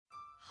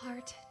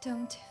Heart,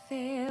 don't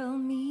fail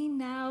me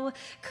now.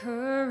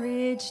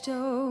 Courage,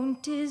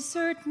 don't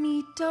desert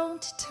me.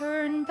 Don't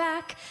turn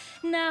back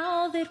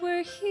now that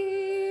we're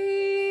here.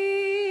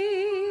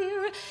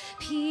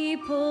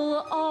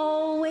 People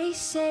always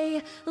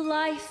say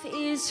life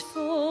is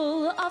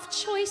full of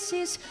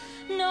choices.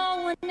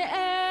 No one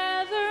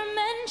ever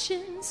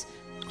mentions.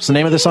 What's the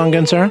name of the song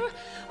again, Sarah?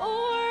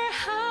 Or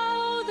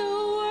how the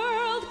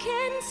world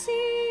can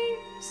see.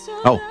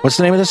 Oh, what's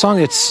the name of the song?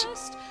 It's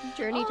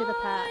Journey to the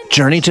Past.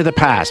 Journey to the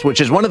Past,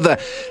 which is one of the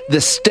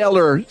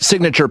stellar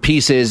signature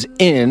pieces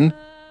in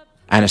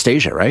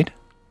Anastasia, right?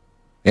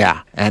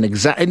 Yeah, and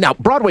exactly. Now,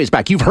 Broadway is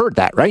back. You've heard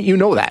that, right? You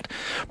know that.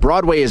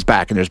 Broadway is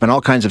back, and there's been all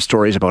kinds of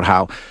stories about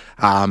how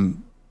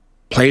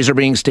plays are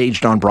being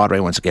staged on Broadway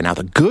once again. Now,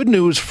 the good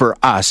news for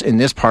us in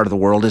this part of the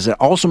world is it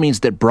also means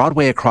that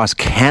Broadway across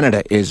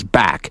Canada is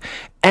back.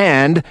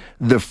 And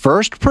the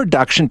first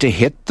production to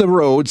hit the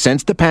road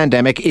since the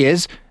pandemic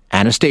is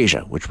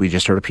Anastasia, which we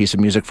just heard a piece of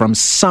music from,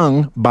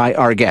 sung by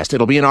our guest.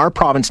 It'll be in our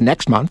province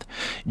next month,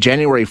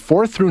 January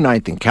 4th through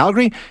 9th in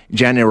Calgary,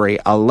 January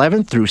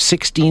 11th through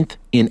 16th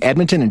in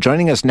Edmonton. And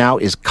joining us now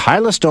is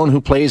Kyla Stone, who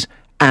plays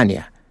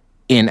Anya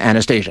in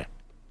Anastasia.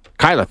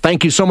 Kyla,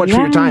 thank you so much for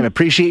your time.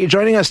 Appreciate you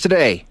joining us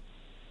today.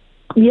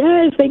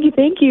 Yes, thank you.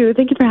 Thank you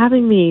for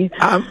having me.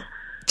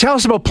 Tell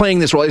us about playing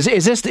this role. Is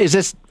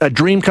this a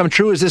dream come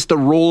true? Is this the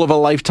role of a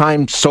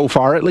lifetime so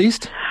far, at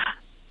least?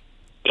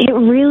 It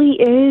really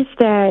is.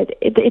 That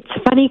it's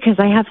funny because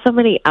I have so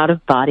many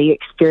out-of-body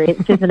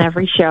experiences in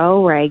every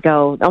show where I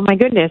go, oh my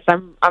goodness,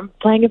 I'm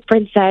playing a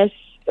princess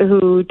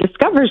who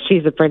discovers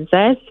she's a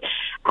princess,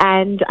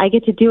 and I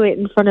get to do it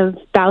in front of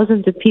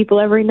thousands of people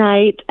every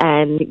night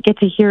and get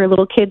to hear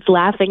little kids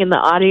laughing in the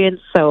audience,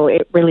 so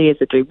it really is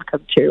a dream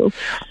come true.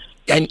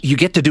 And you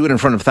get to do it in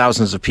front of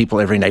thousands of people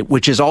every night,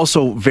 which is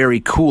also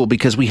very cool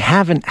because we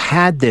haven't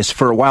had this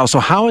for a while. So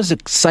how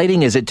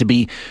exciting is it to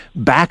be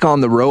back on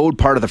the road,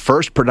 part of the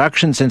first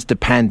production since the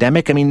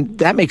pandemic? I mean,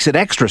 that makes it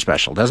extra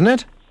special, doesn't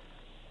it?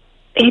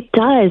 It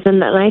does,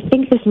 and I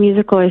think this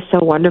musical is so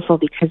wonderful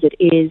because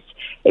it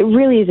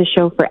really is a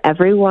show for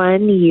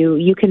everyone.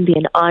 You can be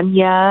an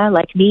Anya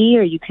like me,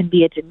 or you can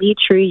be a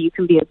Dimitri, you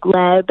can be a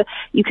Gleb,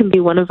 you can be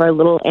one of our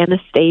little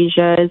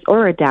Anastasias,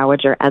 or a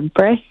Dowager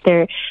Empress.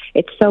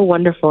 It's so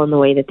wonderful in the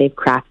way that they've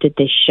crafted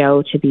this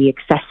show to be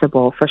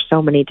accessible for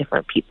so many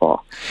different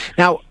people.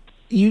 Now,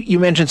 you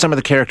mentioned some of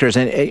the characters,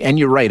 and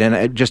you're right,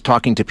 and just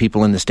talking to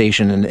people in the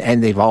station,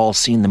 and they've all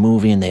seen the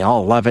movie, and they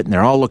all love it, and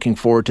they're all looking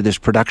forward to this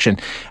production.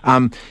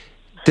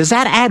 Does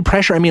that add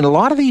pressure? I mean, a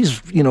lot of these,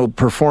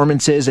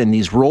 performances and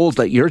these roles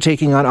that you're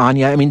taking on,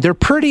 Anya, I mean, they're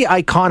pretty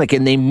iconic,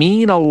 and they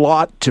mean a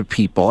lot to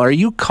people. Are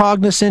you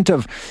cognizant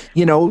of,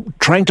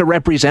 trying to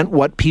represent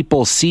what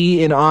people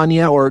see in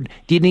Anya, or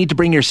do you need to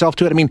bring yourself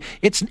to it? I mean,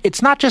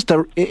 it's not just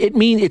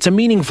it's a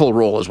meaningful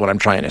role is what I'm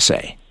trying to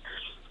say.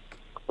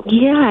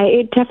 Yeah,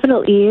 it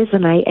definitely is,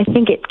 and I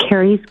think it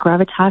carries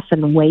gravitas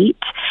and weight.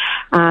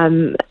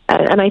 And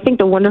I think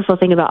the wonderful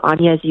thing about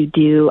Anya is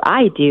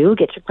I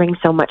get to bring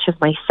so much of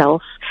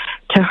myself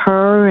to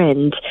her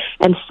and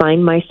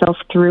find myself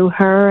through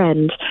her,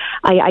 and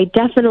I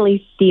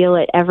definitely feel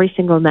it every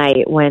single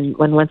night when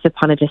Once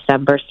Upon a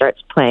December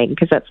starts playing,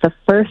 because that's the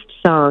first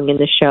song in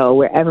the show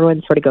where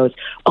everyone sort of goes,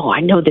 oh, I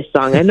know this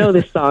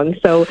song.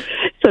 So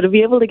to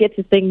be able to get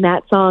to sing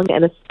that song,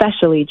 and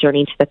especially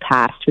Journey to the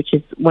Past, which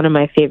is one of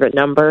my favorite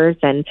numbers,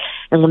 and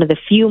one of the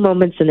few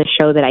moments in the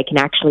show that I can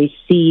actually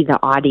see the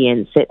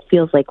audience, it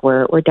feels like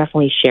we're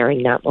definitely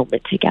sharing that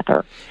moment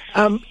together.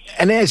 And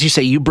as you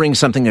say, you bring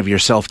something of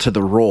yourself to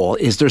the role.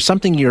 Is there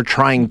something you're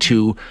trying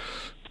to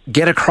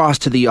get across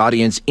to the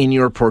audience in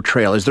your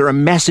portrayal? Is there a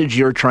message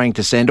you're trying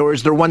to send, or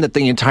is there one that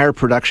the entire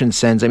production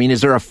sends? I mean,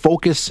 is there a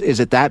focus? Is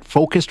it that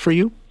focused for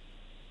you?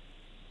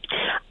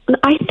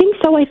 I think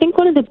so. I think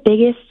one of the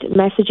biggest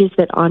messages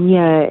that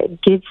Anya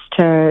gives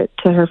to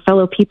her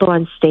fellow people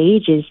on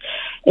stage is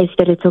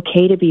that it's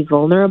okay to be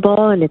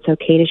vulnerable and it's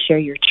okay to share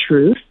your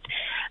truth.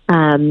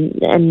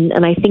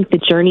 And I think the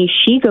journey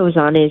she goes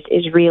on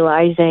is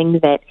realizing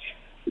that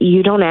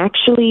you don't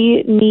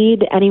actually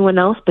need anyone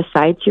else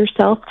besides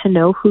yourself to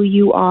know who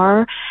you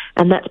are.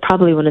 And that's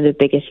probably one of the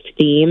biggest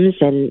themes,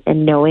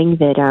 and knowing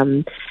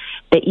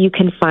that you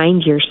can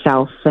find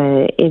yourself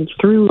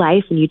through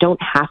life, and you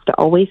don't have to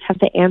always have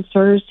the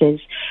answers is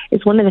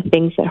one of the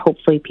things that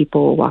hopefully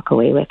people will walk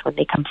away with when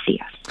they come see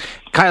us.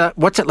 Kyla,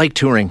 what's it like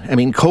touring? I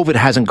mean, COVID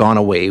hasn't gone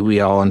away. We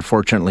all,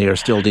 unfortunately, are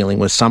still dealing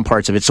with some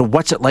parts of it. So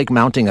what's it like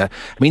mounting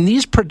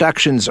these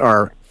productions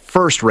are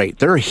first rate.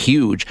 They're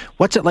huge.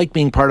 What's it like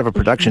being part of a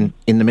production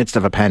in the midst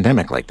of a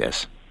pandemic like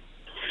this?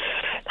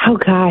 Oh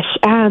gosh,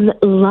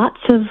 lots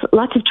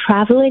of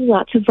traveling,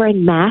 lots of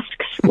wearing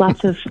masks,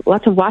 lots of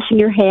washing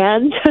your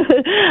hands.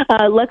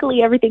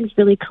 Luckily, everything's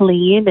really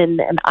clean,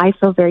 and I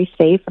feel very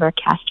safe, and our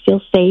cast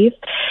feels safe.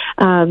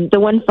 The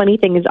one funny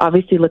thing is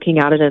obviously looking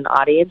out at an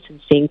audience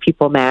and seeing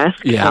people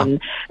masked,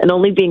 and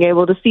only being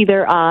able to see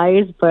their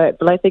eyes. But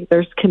I think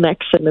there's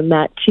connection in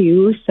that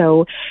too.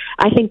 So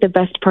I think the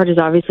best part is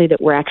obviously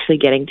that we're actually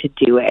getting to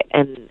do it,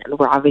 and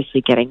we're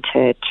obviously getting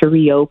to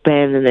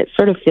reopen, and it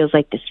sort of feels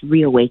like this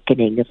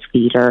reawakening of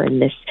theater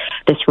and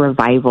this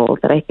revival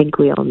that I think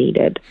we all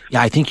needed.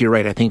 Yeah, I think you're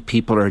right. I think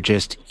people are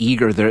just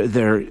eager.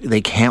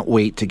 They can't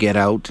wait to get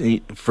out.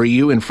 For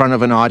you in front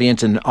of an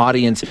audience,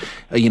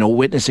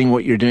 witnessing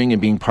what you're doing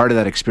and being part of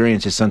that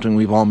experience is something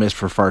we've all missed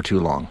for far too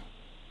long.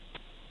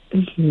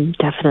 Mm-hmm,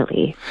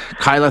 definitely.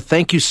 Kyla,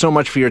 thank you so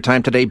much for your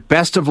time today.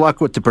 Best of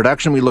luck with the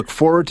production. We look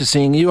forward to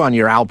seeing you on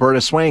your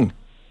Alberta swing.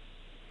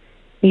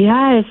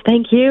 Yes,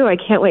 thank you. I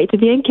can't wait to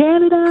be in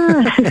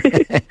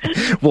Canada.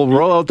 We'll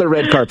roll out the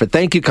red carpet.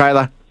 Thank you,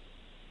 Kyla.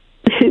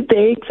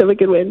 Thanks. Have a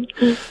good one.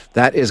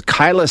 That is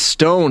Kyla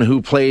Stone,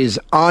 who plays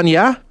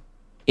Anya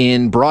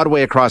in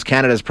Broadway Across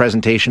Canada's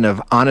presentation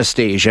of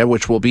Anastasia,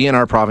 which will be in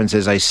our province,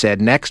 as I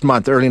said,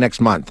 early next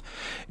month.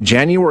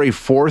 January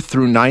 4th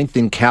through 9th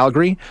in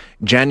Calgary,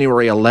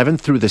 January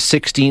 11th through the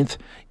 16th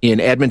in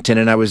Edmonton.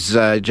 And I was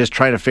just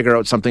trying to figure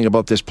out something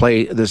about this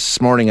play this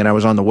morning, and I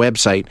was on the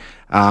website.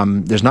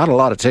 There's not a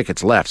lot of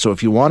tickets left, so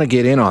if you want to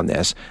get in on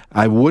this,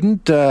 I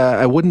wouldn't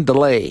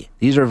delay.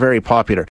 These are very popular.